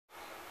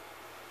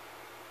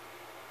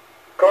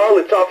Carl,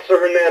 it's Officer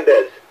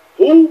Hernandez.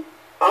 Who?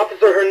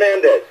 Officer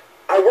Hernandez.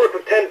 I work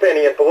with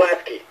Tenpenny and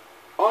Pulaski.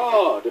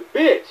 Oh, the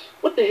bitch.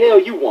 What the hell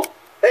you want?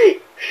 Hey,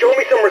 show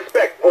me some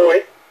respect,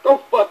 boy. Go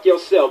fuck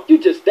yourself. You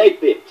just a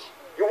bitch.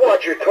 You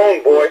watch your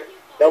tone, boy.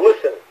 Now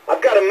listen,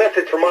 I've got a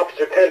message from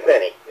Officer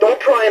Tenpenny. Don't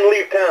try and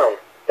leave town.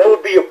 That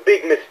would be a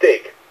big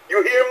mistake.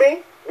 You hear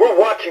me? We're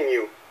watching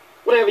you.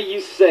 Whatever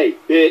you say,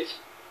 bitch.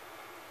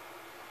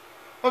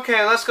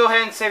 Okay, let's go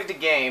ahead and save the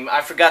game. I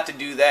forgot to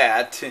do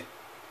that.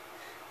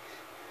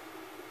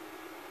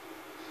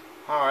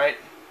 Alright.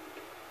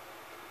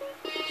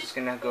 Just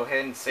gonna go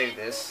ahead and save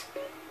this.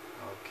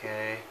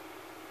 Okay.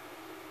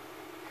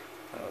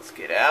 Let's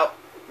get out.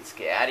 Let's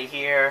get out of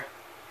here.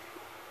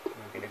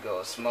 We're gonna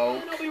go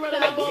smoke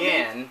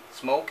again.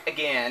 Smoke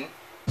again.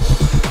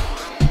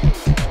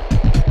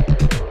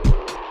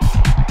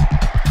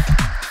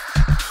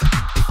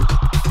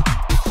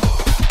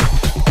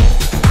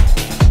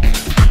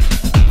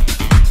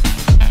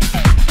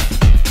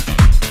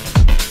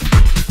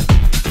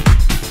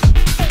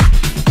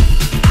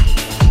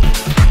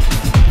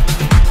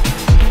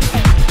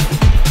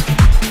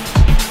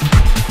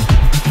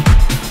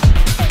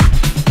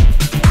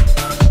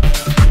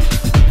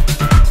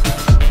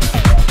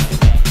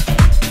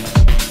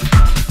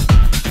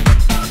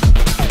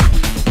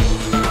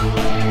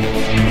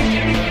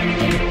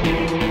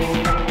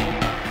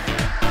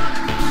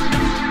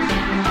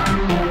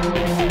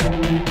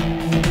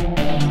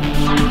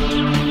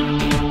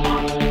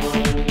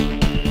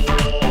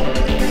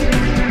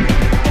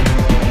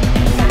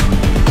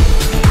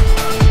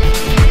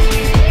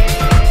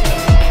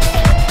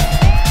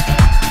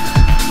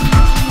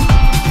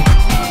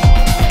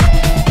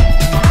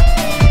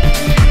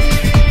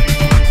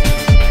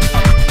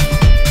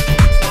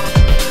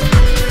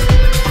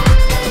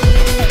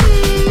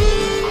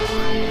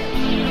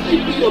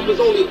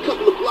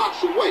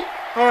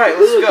 Alright,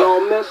 let's go.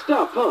 All messed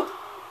up, huh?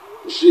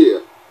 Yeah,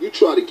 you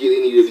try to get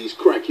any of these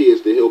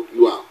crackheads to help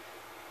you out.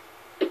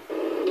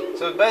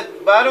 So,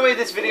 by the way,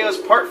 this video is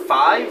part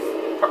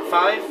 5. Part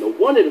 5. No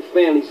wonder the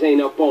families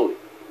ain't up on it.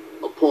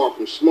 Apart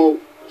from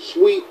Smoke,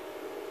 Sweet,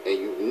 and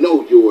you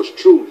know yours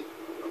truly.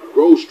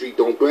 Grove Street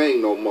don't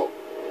bang no more.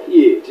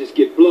 Yeah, just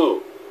get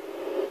blowed.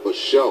 For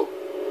sure.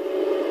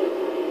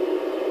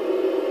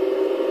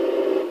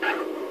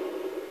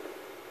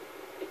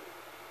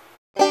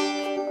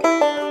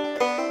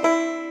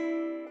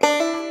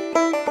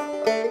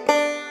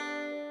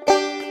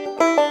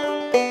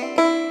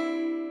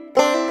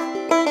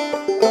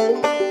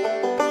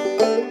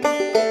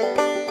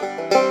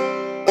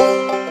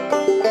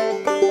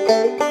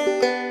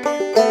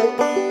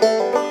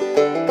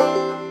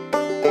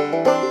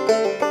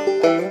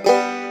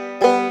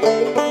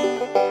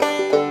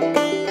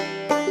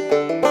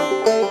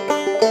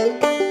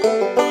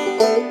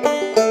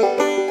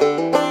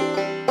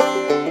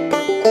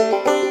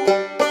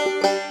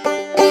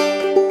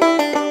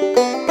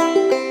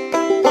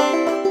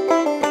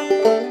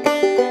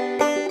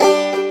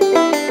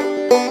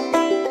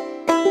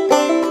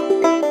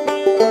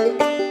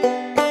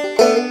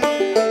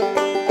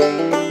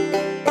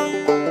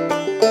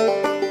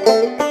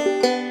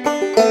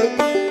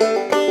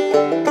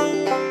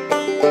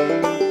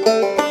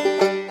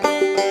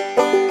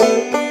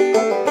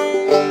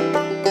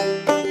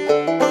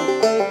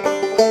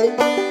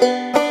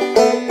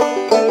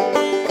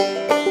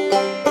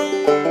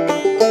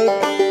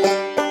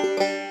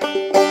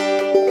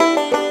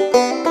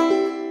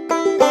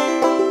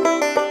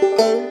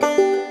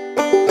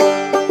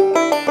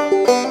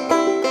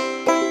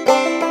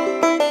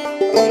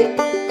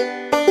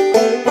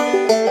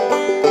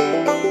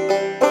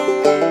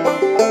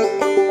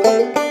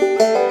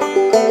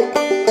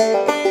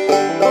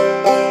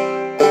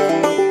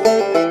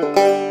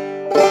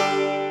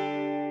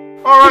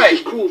 Alright.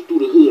 Just cruise through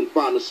the hood and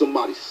find us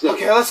somebody's cell.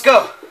 Okay, let's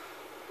go.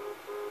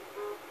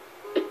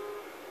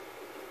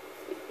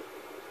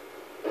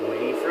 I'm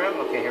waiting for him.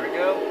 Okay, here we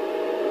go.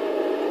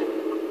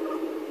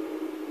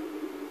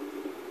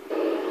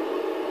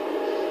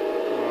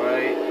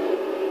 Alright.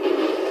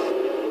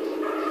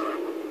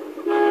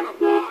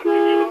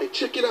 Hey,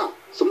 check it out.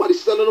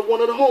 Somebody's selling to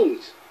one of the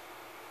homies.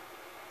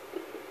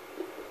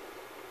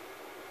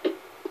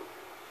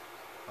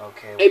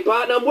 Okay. Hey,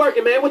 partner, I'm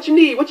working, man. What you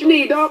need? What you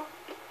need, dog?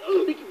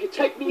 You think you can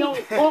take me on,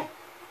 punk?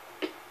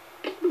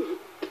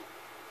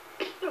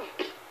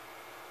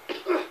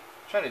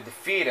 Trying to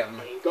defeat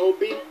him. Ain't gonna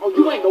be. Oh,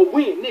 you ain't gonna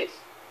win this.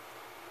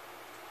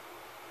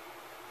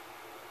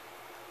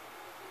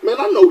 Man,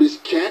 I know this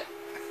cat.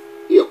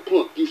 He a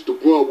punk used to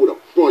run with a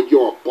front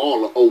yard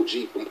baller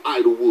OG from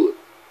Idlewood.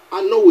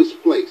 I know his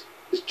place.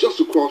 It's just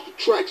across the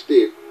tracks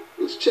there.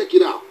 Let's check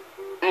it out.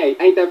 Hey,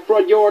 ain't that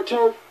front yard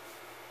turf?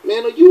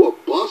 Man, are you a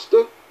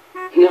buster?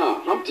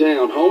 Nah, I'm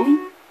down,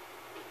 homie.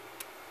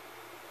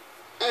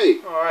 Hey,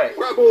 Alright.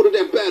 grab hold of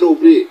that bat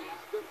over there.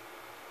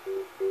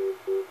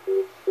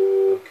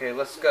 Okay,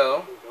 let's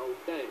go.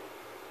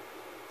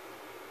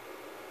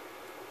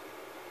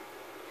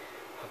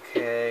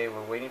 Okay,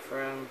 we're waiting for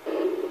him.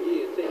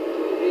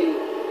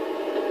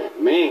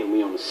 Man,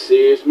 we on a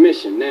serious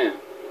mission now.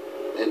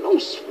 Man,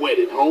 don't sweat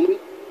it, homie.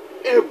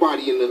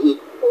 Everybody in the hood.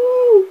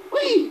 Ooh,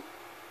 wait.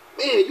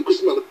 Man, you can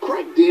smell a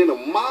crack den a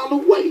mile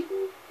away.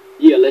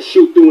 Yeah, let's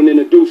shoot through and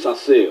introduce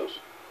ourselves.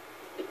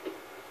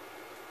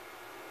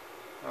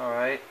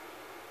 Alright.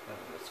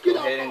 Let's go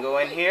ahead and go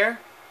in here.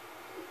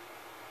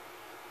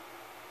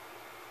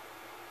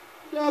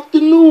 Good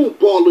afternoon,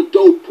 baller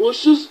dope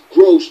pushers.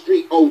 Grove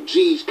Street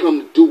OGs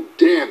come to do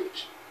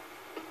damage.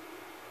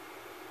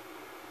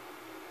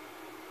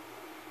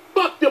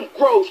 Fuck them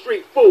Grove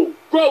Street fools.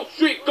 Grove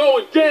Street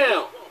going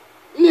down.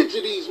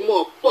 Ninja these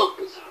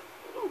motherfuckers.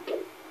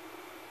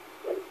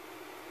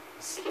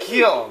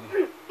 Kill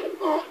him.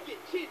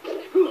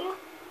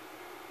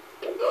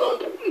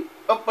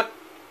 Oh, but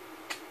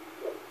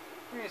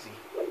where is he?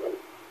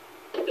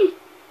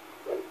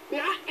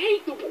 Man, I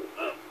ain't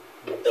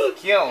the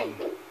Kill him.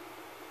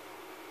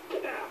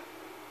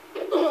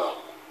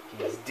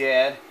 He's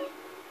dead.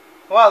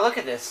 Wow, look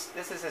at this.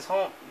 This is his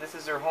home. This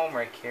is their home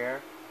right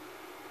here.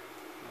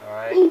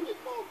 Alright.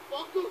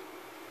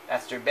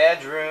 That's their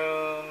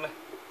bedroom.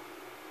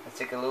 Let's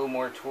take a little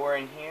more tour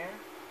in here.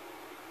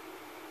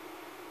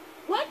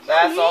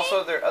 That's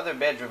also their other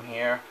bedroom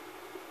here.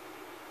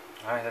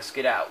 Alright, let's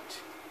get out.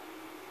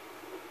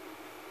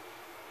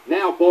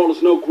 Now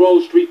ballers know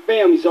Grove Street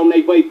families on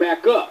their way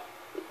back up.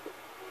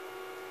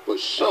 For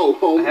sure,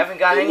 homie. I haven't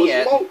got any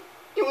yet.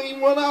 You ain't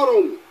even run out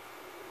on me.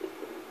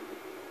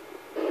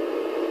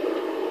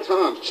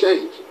 Times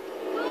change.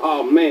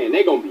 Oh man,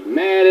 they gonna be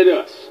mad at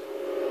us.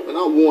 And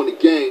I'll warn the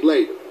gang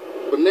later.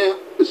 For now,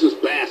 let's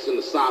just bask in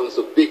the silence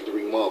of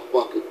victory,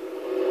 motherfucker.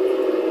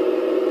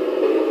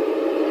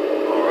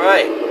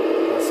 Alright,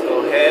 let's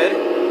go ahead.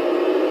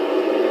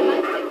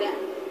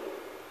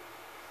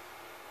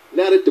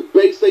 Now that the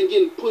bass ain't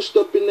getting pushed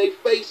up in their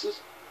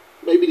faces,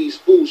 maybe these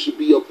fools should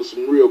be up for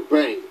some real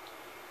banging.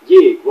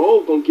 Yeah,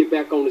 Grove gonna get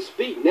back on his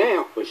feet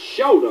now, for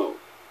sure though.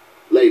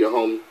 Later,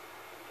 homie.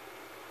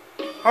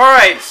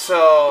 Alright,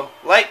 so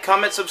like,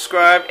 comment,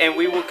 subscribe, and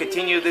we will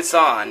continue this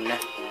on.